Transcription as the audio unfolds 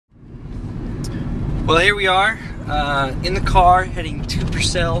Well, here we are in the car heading to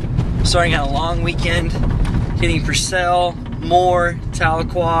Purcell, starting out a long weekend, hitting Purcell, Moore,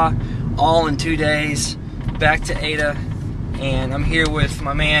 Talequah, all in 2 days, back to Ada, and I'm here with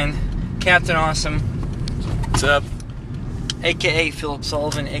my man, Captain Awesome. What's up? AKA Philip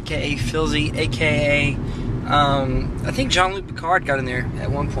Sullivan, AKA Philzy, AKA I think Jean-Luc Picard got in there at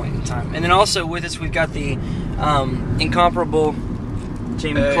one point in time. And then also with us we've got the incomparable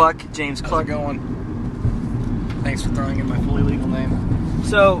James Cluck going. Thanks for throwing in my fully legal name.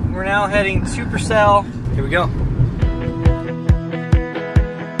 So we're now heading to Purcell. Here we go.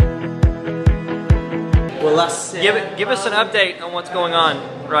 Well, give us an update on what's going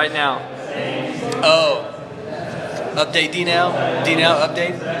on right now. Oh, update D-Now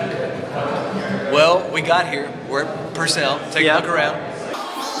update. Well, we got here. We're at Purcell. Take a look around.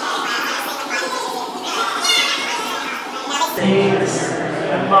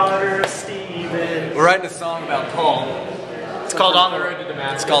 We're writing a song about Paul. It's called On the Road to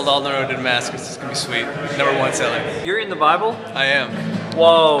Damascus. It's called On the Road to Damascus. It's gonna be sweet. #1 seller. You're in the Bible? I am.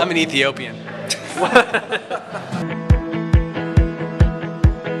 Whoa. I'm an Ethiopian.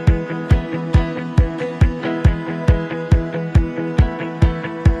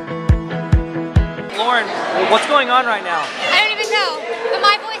 Lauren, what's going on right now? I don't even know, but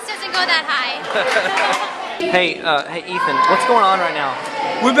my voice doesn't go that high. Hey Ethan, what's going on right now?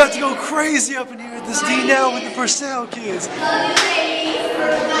 We're about to go crazy up in here at this D-Now with the Purcell kids.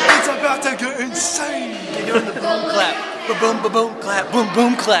 It's about to get insane. You're doing the boom clap. Ba-boom, ba-boom clap. Boom,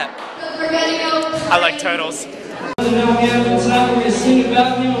 boom clap. I like turtles. Now we have the time we're going to sing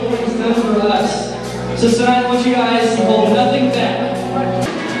about him and what he's done for us. So tonight I want you guys to hold nothing back.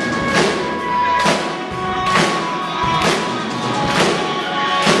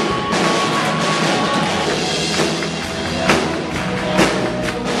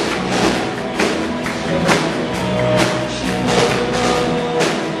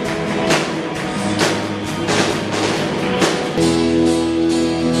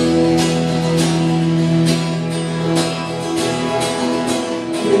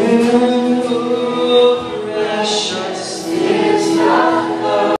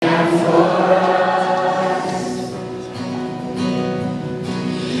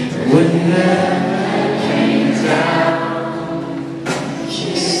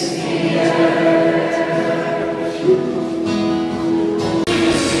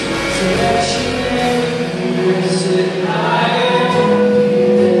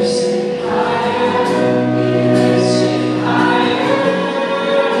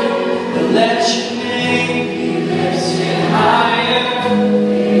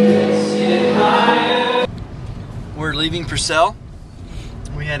 We're leaving Purcell.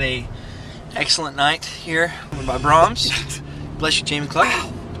 We had a excellent night here by Brahms. Bless you, James Cluck.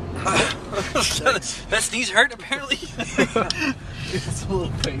 That sneeze hurt apparently. It's a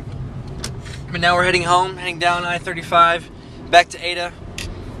little painful. But now we're heading home, heading down I-35, back to Ada.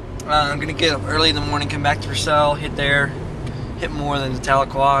 I'm gonna get up early in the morning, come back to Purcell, hit there, hit more than the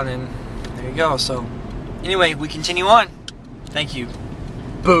Talequah, and then there you go. So anyway, we continue on. Thank you.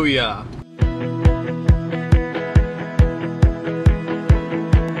 Booyah.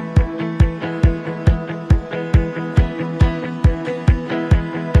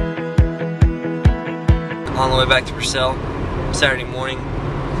 On the way back to Purcell, Saturday morning,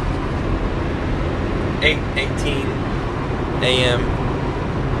 8:18 a.m.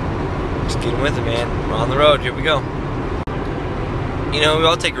 Just getting with it, man. We're on the road. Here we go. You know, we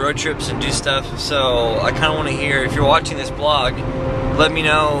all take road trips and do stuff, so I kind of want to hear, if you're watching this vlog, let me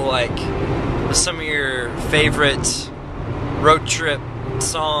know, like, what's some of your favorite road trip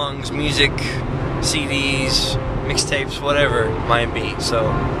songs, music, CDs, mixtapes, whatever it might be.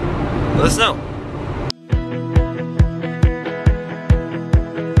 So, let us know.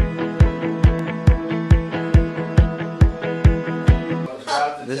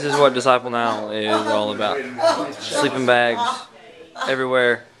 This is what Disciple Now is all about. Sleeping bags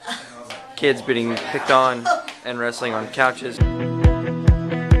everywhere, kids being picked on and wrestling on couches.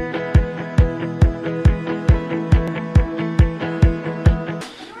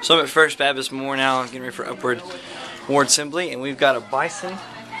 So I'm at First Baptist Moore now, getting ready for Upward Ward Assembly, and we've got a bison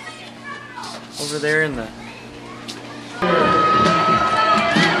over there in the...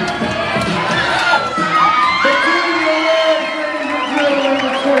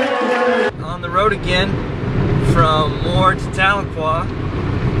 On the road again from Moore to Talequah,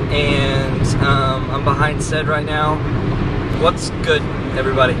 and I'm behind Sed right now. What's good,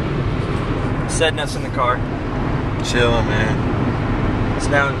 everybody? Sed and us in the car. Chilling, man. It's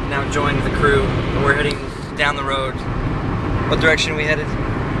now joined the crew, and we're heading down the road. What direction are we headed?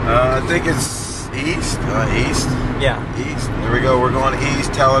 I think it's East? East? Yeah. East. There we go. We're going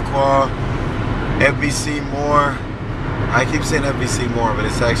east, Talequah, FBC Moore. I keep saying FBC Moore, but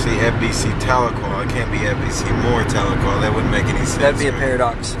it's actually FBC Talequah. It can't be FBC Moore Talequah. That wouldn't make any sense. That'd be a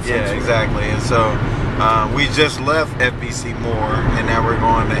paradox. Yeah, exactly. And so we just left FBC Moore, and now we're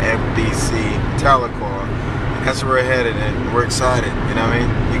going to FBC Talequah. That's where we're headed, and we're excited. You know what I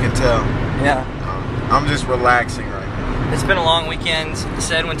mean? You can tell. Yeah. I'm just relaxing right now. It's been a long weekend.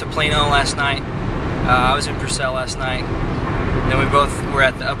 Said went to Plano last night. I was in Purcell last night. Then we both were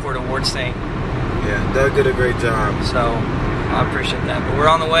at the Upward Awards thing. Yeah, Doug did a great job. So I appreciate that. But we're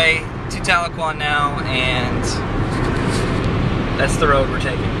on the way to Talequah now, and that's the road we're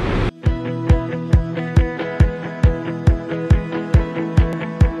taking.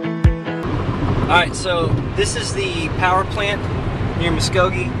 Alright, so this is the power plant near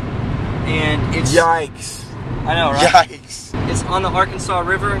Muskogee, and it's... Yikes. I know, right? Yikes. It's on the Arkansas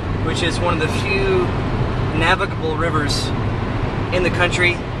River, which is one of the few navigable rivers in the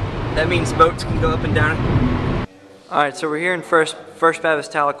country. That means boats can go up and down it. Alright, so we're here in First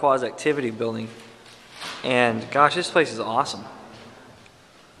Baptist Talequah's activity building. And gosh, this place is awesome.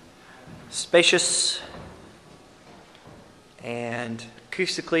 Spacious. And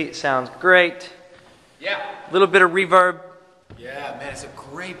acoustically it sounds great. Yeah. A little bit of reverb. Yeah, man, it's a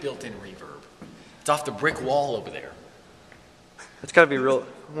great built-in reverb. It's off the brick wall over there. It's gotta be real.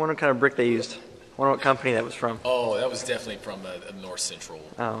 I wonder what kind of brick they used. I wonder what company that was from. Oh, that was definitely from North Central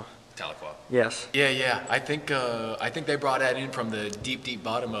Talequah. Yes. Yeah. I think they brought that in from the deep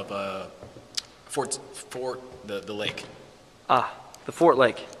bottom of Fort the lake. Ah, the Fort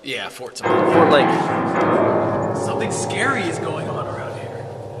Lake. Yeah, Fort Lake. Something scary is going on around here.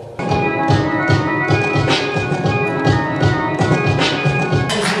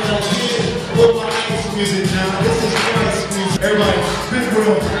 Music now. This is Christ music. Everybody, big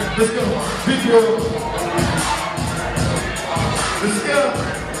world. Let's go. Big world. Let's go.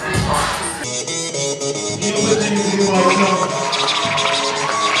 You know what things you want to know?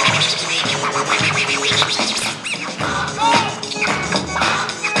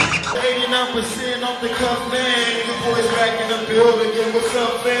 89% off the cuff, man. The boys back in the building. Yeah, what's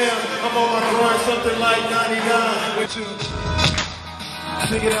up, fam? I'm on my grind, something like 99. With you.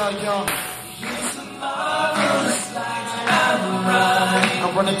 Check it out, y'all.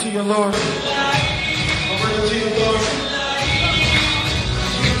 I'm running to your Lord. I'm running to your Lord.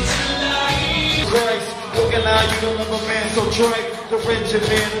 Christ, looking out, you don't love a man so trite. The wretched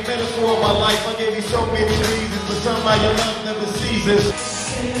man, the metaphor of my life. I gave you so many reasons, but somehow your love never ceases.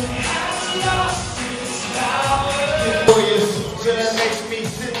 So that makes me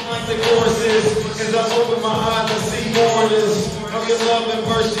sit like the choruses. As I open my eyes and see more of this. Of your love and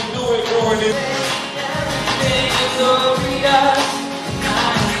mercy, no ignoring it.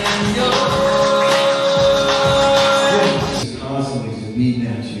 Constantly just beating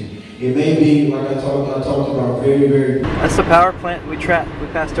at you. It may be like I talked about very. That's the power plant we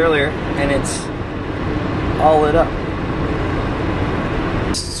passed earlier, and it's all lit up.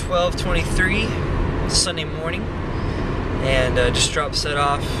 It's 12:23 Sunday morning, and just dropped set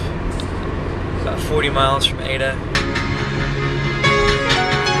off about 40 miles from Ada.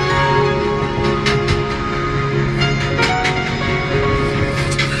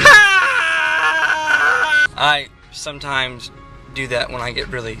 I sometimes do that when I get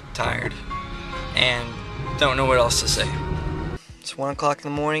really tired and don't know what else to say. It's 1 o'clock in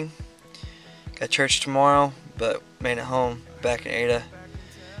the morning. Got church tomorrow, but made it home back in Ada.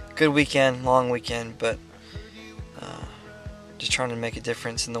 Good weekend, long weekend, but just trying to make a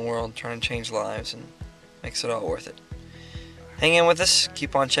difference in the world, trying to change lives, and makes it all worth it. Hang in with us,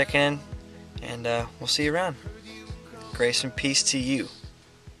 keep on checking in, and we'll see you around. Grace and peace to you.